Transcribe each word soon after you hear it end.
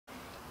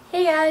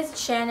Hey guys, it's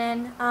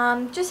Shannon.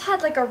 Just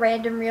had like a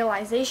random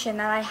realization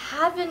that I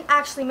haven't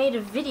actually made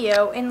a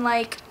video in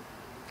like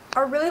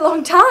a really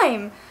long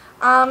time.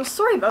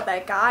 Sorry about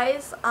that,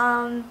 guys.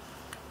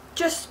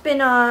 Just been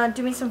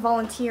doing some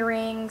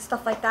volunteering,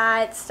 stuff like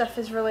that. Stuff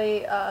has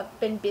really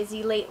been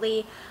busy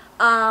lately.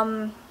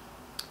 Friday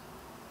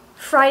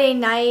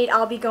night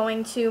I'll be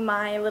going to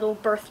my little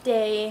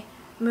birthday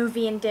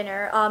movie and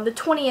dinner. The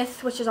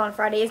 20th, which is on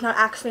Friday, is not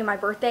actually my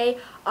birthday.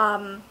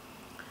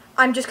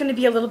 I'm just going to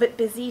be a little bit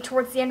busy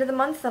towards the end of the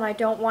month, and I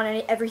don't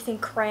want everything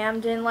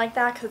crammed in like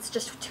that because it's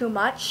just too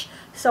much.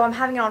 So I'm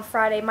having it on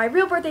Friday. My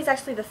real birthday is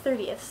actually the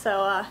 30th,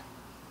 so,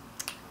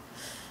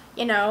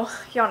 you know,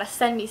 if you want to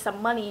send me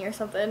some money or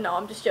something. No,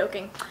 I'm just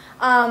joking.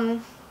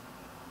 But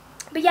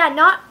yeah,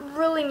 not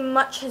really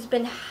much has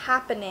been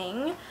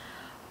happening.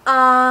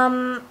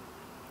 I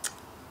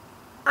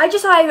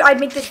just thought I'd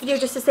make this video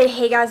just to say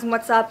hey guys and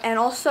what's up, and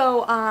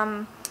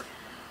also,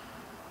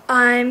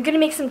 I'm going to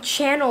make some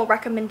channel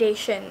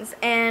recommendations,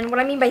 and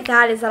what I mean by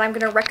that is that I'm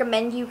going to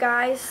recommend you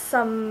guys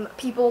some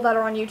people that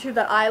are on YouTube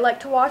that I like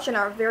to watch and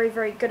are very,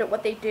 very good at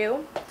what they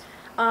do.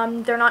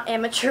 They're not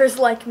amateurs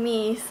like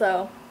me,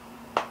 so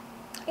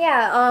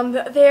yeah,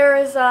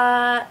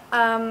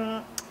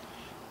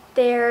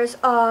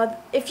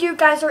 if you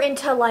guys are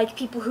into like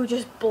people who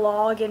just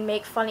blog and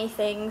make funny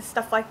things,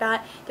 stuff like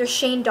that, there's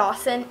Shane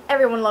Dawson.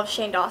 Everyone loves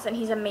Shane Dawson.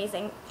 He's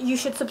amazing. You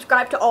should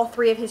subscribe to all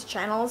three of his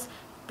channels.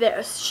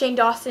 There's Shane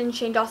Dawson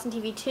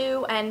TV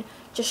 2, and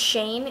just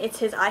Shane. It's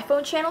his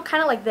iPhone channel,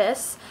 kind of like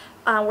this,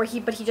 but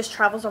he just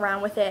travels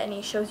around with it and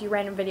he shows you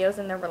random videos,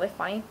 and they're really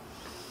funny.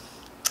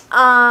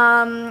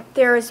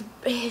 There's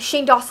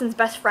Shane Dawson's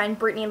best friend,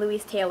 Brittany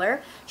Louise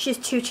Taylor. She has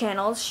 2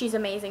 channels. She's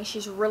amazing.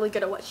 She's really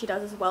good at what she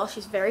does as well.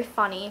 She's very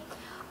funny.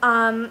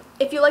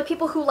 If you like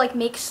people who like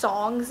make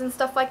songs and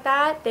stuff like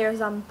that, there's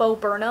Bo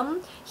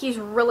Burnham. He's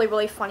really,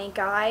 really funny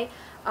guy.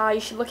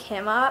 You should look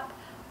him up.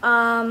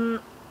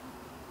 Who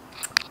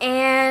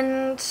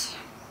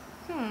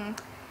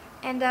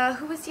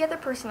was the other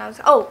person I was?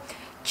 Oh,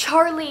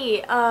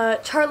 Charlie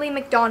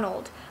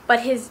McDonald. But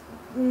his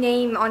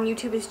name on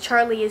YouTube is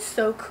Charlie is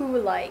so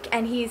cool like,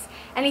 and he's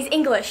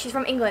English. He's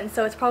from England,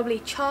 so it's probably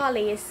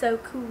Charlie is so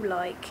cool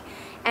like,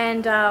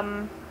 and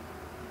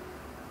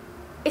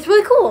it's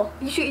really cool.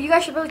 You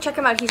guys should really check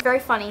him out. He's very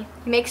funny.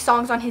 He makes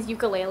songs on his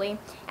ukulele,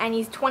 and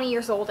he's 20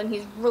 years old, and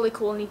he's really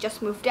cool, and he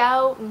just moved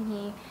out, and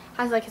he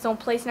has like his own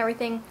place and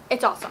everything.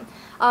 It's awesome.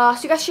 So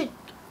you guys should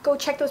go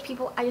check those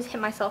people. I just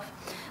hit myself.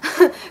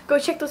 Go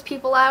check those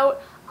people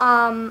out.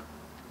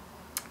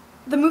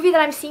 The movie that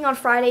I'm seeing on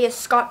Friday is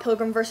Scott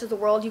Pilgrim vs. the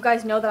World. You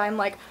guys know that I'm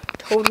like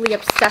totally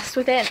obsessed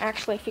with it. And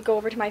actually, if you go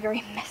over to my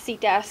very messy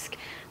desk,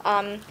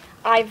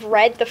 I've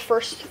read the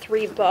first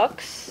 3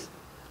 books.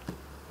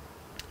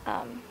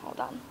 Hold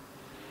on.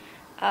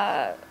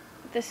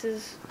 This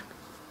is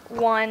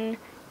 1,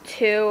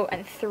 2,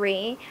 and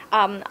 3.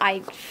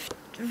 I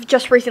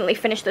just recently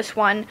finished this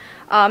one.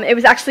 It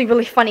was actually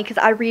really funny because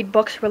I read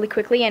books really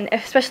quickly, and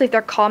especially if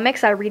they're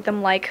comics, I read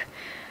them like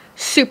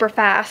super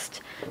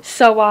fast.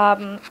 So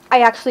I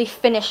actually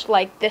finished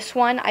like this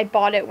one. I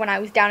bought it when I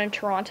was down in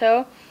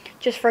Toronto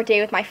just for a day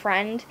with my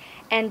friend,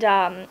 and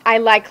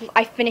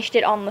I finished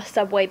it on the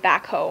subway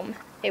back home.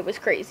 It was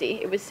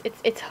crazy.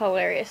 It's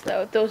hilarious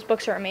though. Those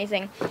books are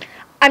amazing.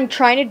 I'm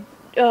trying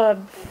to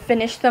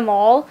finish them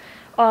all,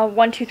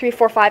 1, 2, 3,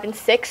 4, 5, and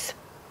 6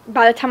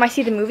 by the time I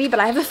see the movie, but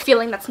I have a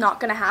feeling that's not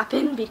gonna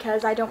happen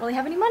because I don't really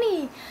have any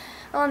money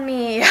on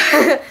me.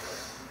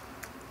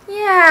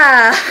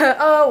 Yeah.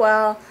 Oh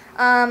well.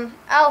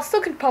 I'll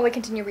still probably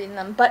continue reading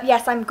them, but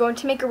yes, I'm going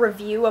to make a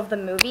review of the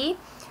movie.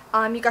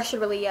 You guys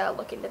should really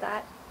look into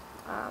that.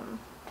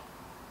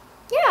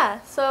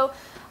 Yeah, so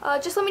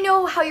just let me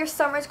know how your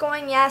summer's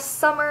going. Yes,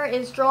 summer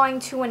is drawing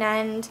to an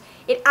end.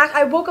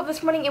 I woke up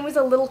this morning and it was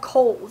a little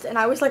cold, and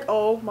I was like,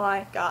 oh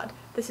my god,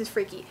 this is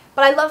freaky.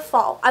 But I love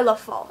fall. I love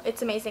fall.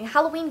 It's amazing.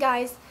 Halloween,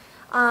 guys.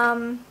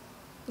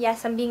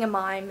 Yes, I'm being a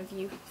mime, if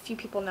you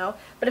people know.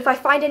 But if I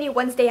find any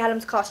Wednesday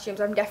Addams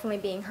costumes, I'm definitely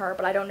being her,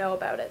 but I don't know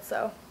about it,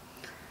 so.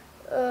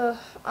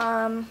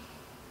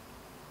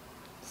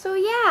 So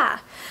yeah.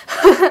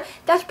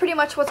 That's pretty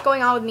much what's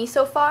going on with me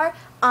so far.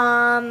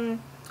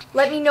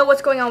 Let me know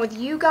what's going on with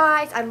you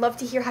guys. I'd love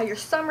to hear how your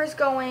summer's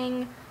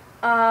going.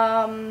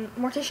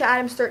 Morticia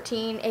Addams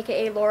 13,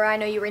 aka Laura, I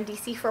know you were in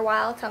DC for a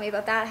while. Tell me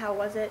about that. How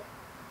was it?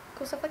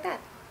 Cool stuff like that.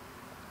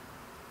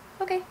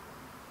 Okay.